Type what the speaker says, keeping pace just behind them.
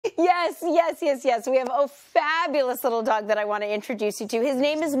Yes, yes, yes, yes. We have a fabulous little dog that I want to introduce you to. His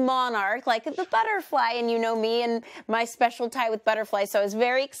name is Monarch, like the butterfly, and you know me and my special tie with butterflies, so I was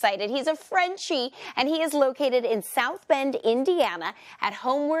very excited. He's a Frenchie, and he is located in South Bend, Indiana, at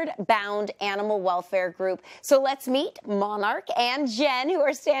Homeward Bound Animal Welfare Group. So let's meet Monarch and Jen, who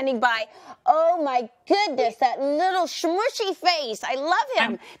are standing by. Oh my goodness, that little smushy face. I love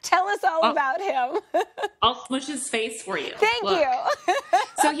him. Tell us all about him. I'll smush his face for you. Thank you.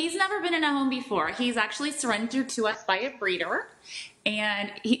 So he's never been in a home before. He's actually surrendered to us by a breeder,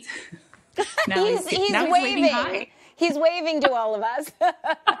 and he's waving hi. He's waving to all of us.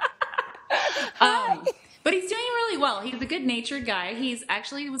 But he's doing really well. He's a good-natured guy. He's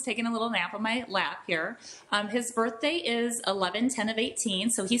actually was taking a little nap on my lap here. His birthday is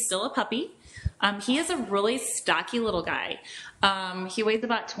 11/10/18, so he's still a puppy. He is a really stocky little guy. He weighs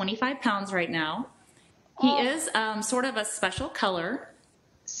about 25 pounds right now. He is sort of a special color.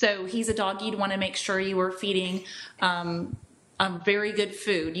 So he's a dog you'd want to make sure you were feeding very good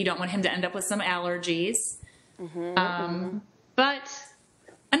food. You don't want him to end up with some allergies. But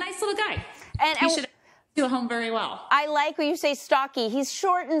a nice little guy. And he should do a home very well. I like when you say stocky. He's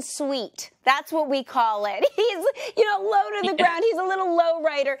short and sweet. That's what we call it. He's, low to the ground. He's a little low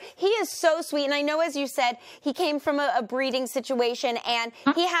rider. He is so sweet. And I know, as you said, he came from a breeding situation, and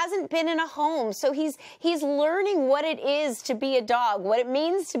he hasn't been in a home. So he's learning what it is to be a dog, what it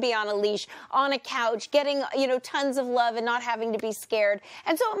means to be on a leash, on a couch, getting, tons of love and not having to be scared.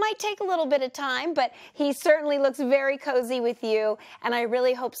 And so it might take a little bit of time, but he certainly looks very cozy with you. And I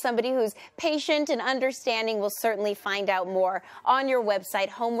really hope somebody who's patient and understanding will certainly find out more on your website,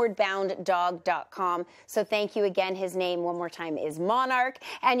 homewardbound.com. So thank you again. His name, one more time, is Monarch.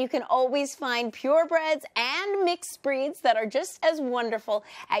 And you can always find purebreds and mixed breeds that are just as wonderful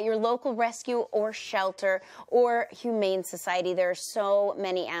at your local rescue or shelter or humane society. There are so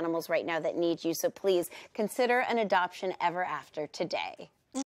many animals right now that need you. So please consider an adoption ever after today.